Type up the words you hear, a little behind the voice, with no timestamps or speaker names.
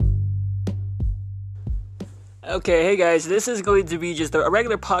Okay, hey guys, this is going to be just a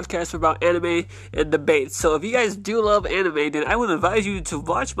regular podcast about anime and debates. So if you guys do love anime, then I would advise you to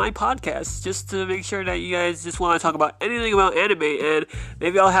watch my podcast just to make sure that you guys just want to talk about anything about anime. And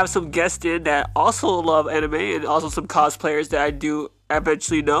maybe I'll have some guests in that also love anime and also some cosplayers that I do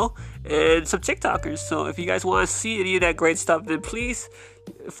eventually know and some TikTokers. So if you guys want to see any of that great stuff, then please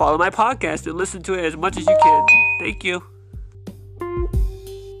follow my podcast and listen to it as much as you can. Thank you.